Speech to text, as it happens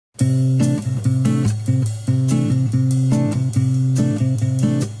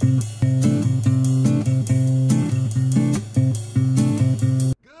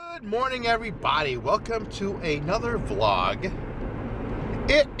everybody, welcome to another vlog.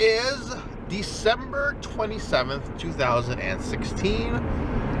 It is December 27th, 2016.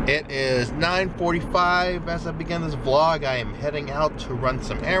 It is 9:45. As I begin this vlog, I am heading out to run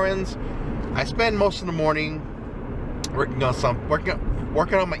some errands. I spend most of the morning working on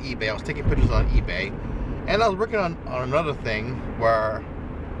my eBay. I was taking pictures on eBay, and I was working on another thing where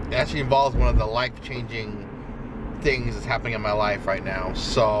it actually involves one of the life-changing things that's happening in my life right now.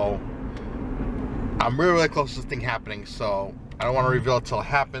 So I'm really close to this thing happening, so I don't want to reveal it till it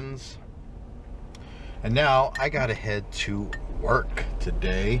happens. And now I gotta head to work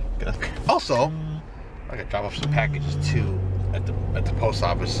today. Also, I gotta drop off some packages too at the post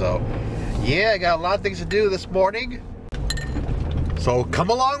office. So yeah, I got a lot of things to do this morning. So come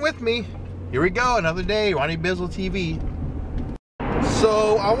along with me. Here we go, another day, Ronnie Bizzle TV.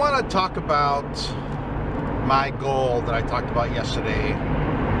 So I want to talk about my goal that I talked about yesterday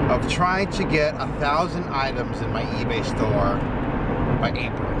of trying to get 1,000 items in my eBay store by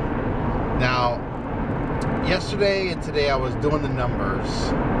April. Now, yesterday and today I was doing the numbers.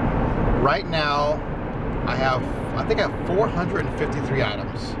 Right now, I think I have 453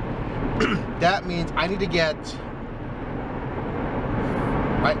 items. That means I need to get,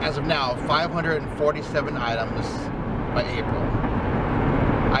 right as of now, 547 items by April.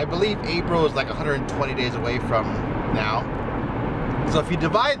 I believe April is like 120 days away from now. So if you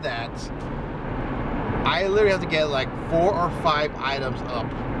divide that, I literally have to get like 4 or 5 items up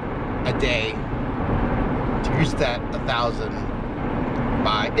a day to reach that 1,000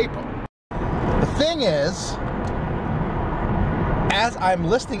 by April. The thing is, as I'm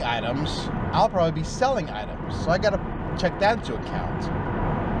listing items, I'll probably be selling items. So I gotta check that into account.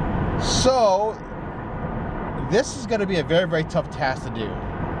 So this is gonna be a very, very tough task to do.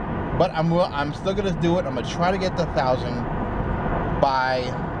 But I'm still gonna do it. I'm gonna try to get the 1,000 by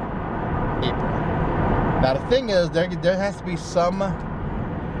April. Now the thing is, there has to be some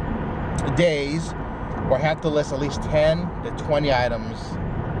days where I have to list at least 10 to 20 items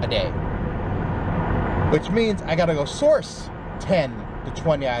a day, which means I gotta go source 10 to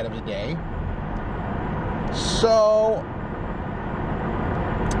 20 items a day. So,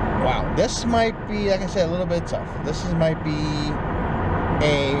 wow, this might be, like I said, a little bit tough. Might be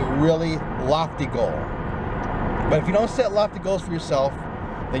a really lofty goal. But if you don't set lofty goals for yourself,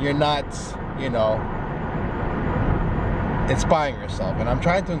 then you're not, you know, inspiring yourself. And I'm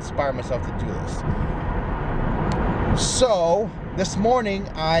trying to inspire myself to do this. So this morning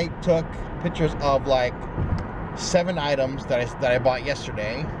I took pictures of like 7 items that I bought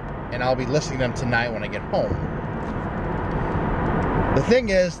yesterday, and I'll be listing them tonight when I get home. The thing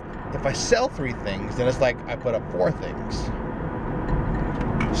is, if I sell 3 things, then it's like I put up 4 things.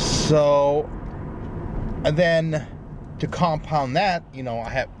 So, and then to compound that, you know,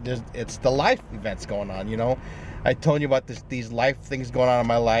 it's the life events going on. You know, I told you about these life things going on in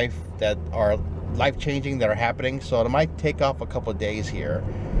my life that are life-changing, that are happening. So it might take off a couple of days here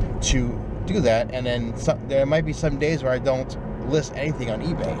to do that, and then there might be some days where I don't list anything on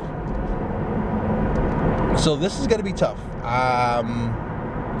eBay. So this is going to be tough.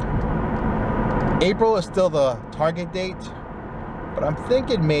 April is still the target date, but I'm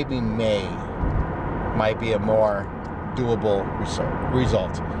thinking maybe May might be a more doable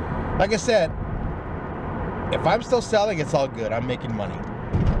result. Like I said, if I'm still selling, it's all good. I'm making money.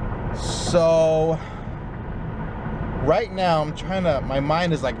 So right now my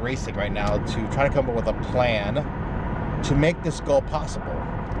mind is like racing right now to try to come up with a plan to make this goal possible.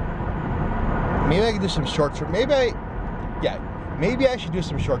 Maybe I can do some short-term, maybe I should do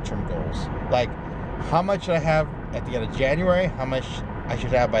some short-term goals. Like, how much should I have at the end of January, how much I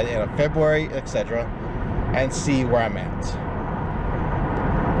should have by the end of February, etc., and see where I'm at.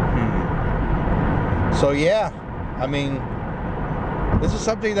 So yeah, I mean, this is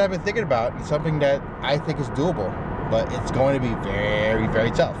something that I've been thinking about. It's something that I think is doable, but it's going to be very,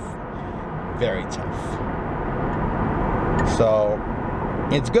 very tough. Very tough. So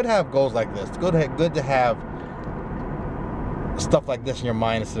it's good to have goals like this. It's good to have stuff like this in your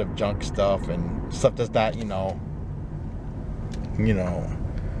mind instead of junk stuff and stuff that's not,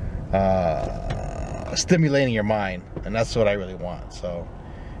 stimulating your mind. And that's what I really want. So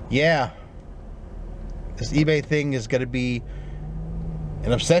yeah, this eBay thing is going to be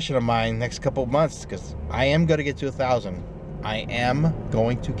an obsession of mine next couple of months, because I am going to get to 1,000. I am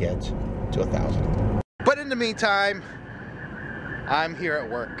going to get to 1,000. But in the meantime, I'm here at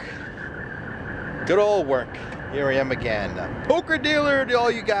work. Good old work. Here I am again. Poker dealer to all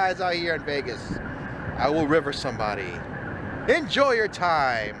you guys out here in Vegas. I will river somebody. Enjoy your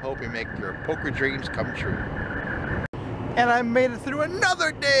time. Hope you make your poker dreams come true. And I made it through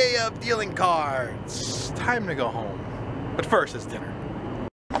another day of dealing cards. Time to go home. But first, it's dinner.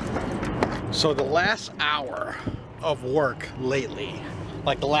 So the last hour of work lately,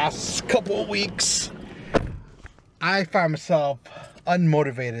 like the last couple of weeks, I find myself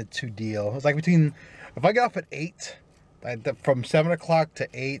unmotivated to deal. It's like between, if I get off at 8, from 7 o'clock to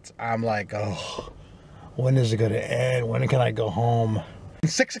 8, I'm like, oh, when is it gonna end? When can I go home?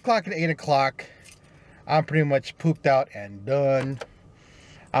 6 o'clock and 8 o'clock, I'm pretty much pooped out and done.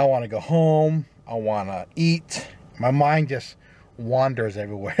 I wanna go home, I wanna eat. My mind just wanders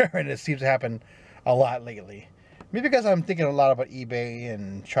everywhere, and it seems to happen a lot lately. Maybe because I'm thinking a lot about eBay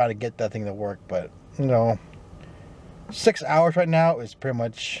and trying to get that thing to work, but you know, 6 hours right now is pretty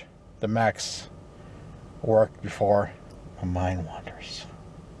much the max work before my mind wanders.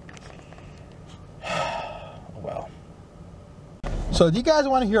 Oh well. So do you guys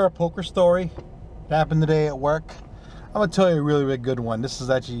want to hear a poker story that happened today at work? I'm going to tell you a really, really good one. This is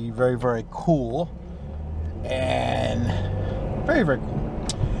actually very, very cool. And very, very cool.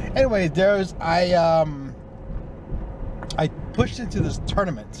 Anyway, I pushed into this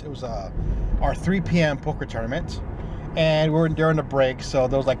tournament. It was our 3 p.m. poker tournament. And we were during the break, so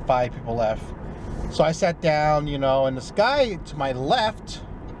there was like 5 people left. So I sat down, you know, and this guy to my left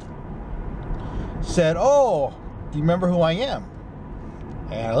said, "Oh, do you remember who I am?"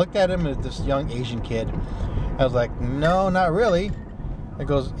 And I looked at him as this young Asian kid. I was like, "No, not really." He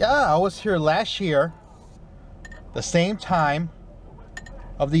goes, "Yeah, I was here last year, the same time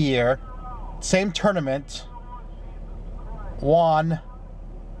of the year, same tournament, won."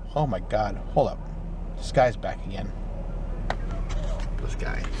 Oh my God, hold up. This guy's back again. This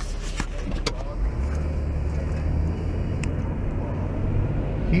guy.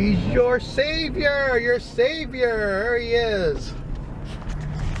 He's your savior, your savior. There he is.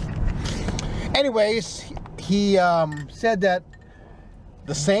 Anyways, he said that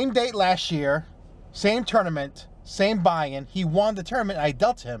the same date last year, same tournament, same buy-in, he won the tournament, I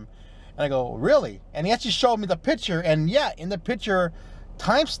dealt him. And I go, "Really?" And he actually showed me the picture, and yeah, in the picture,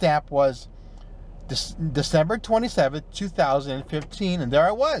 timestamp was December 27th, 2015, and there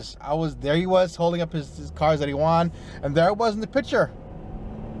I was. There he was holding up his cards that he won, and there I was in the picture.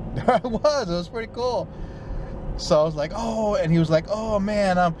 There I was. It was pretty cool. So I was like, "Oh," and he was like, "Oh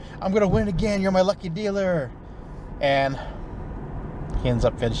man, I'm gonna win again. You're my lucky dealer." And he ends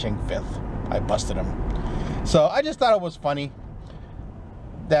up finishing 5th. I busted him. So I just thought it was funny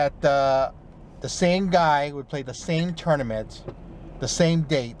that the same guy would play the same tournament, the same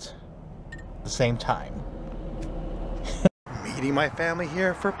date, the same time. Meeting my family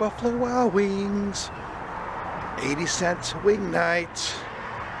here for Buffalo Wild Wings. 80-cent wing night.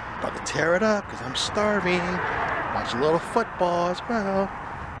 About to tear it up because I'm starving. Watch a little football as well.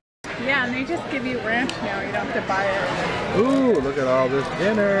 Yeah, and they just give you ranch now. You don't have to buy it. Ooh, look at all this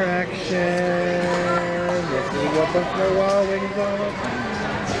dinner action. Let's see what Buffalo Wild Wings are.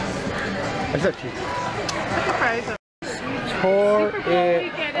 What's up, Chief? What's the price of Tore Super Bowl it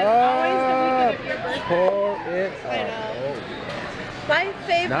weekend up. is always the weekend of your birthday. Tore it up. I know. My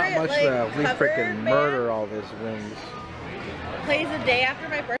favorite, Not much like, left. We cover freaking band murder all this wings. plays the day after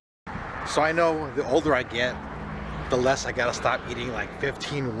my birthday. So I know the older I get, the less I gotta stop eating like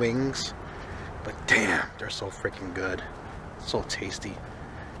 15 wings. But damn, they're so freaking good. So tasty.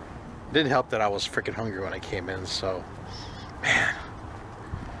 It didn't help that I was freaking hungry when I came in, so man,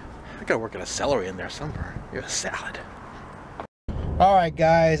 I gotta work in a celery in there somewhere. You're a salad. Alright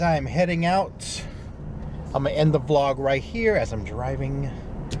guys, I am heading out. I'm gonna end the vlog right here as I'm driving.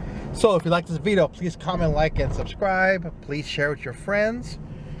 So if you like this video, please comment, like, and subscribe. Please share with your friends.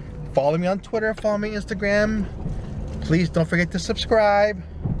 Follow me on Twitter, follow me on Instagram. Please don't forget to subscribe.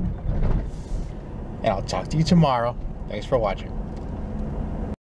 And I'll talk to you tomorrow. Thanks for watching.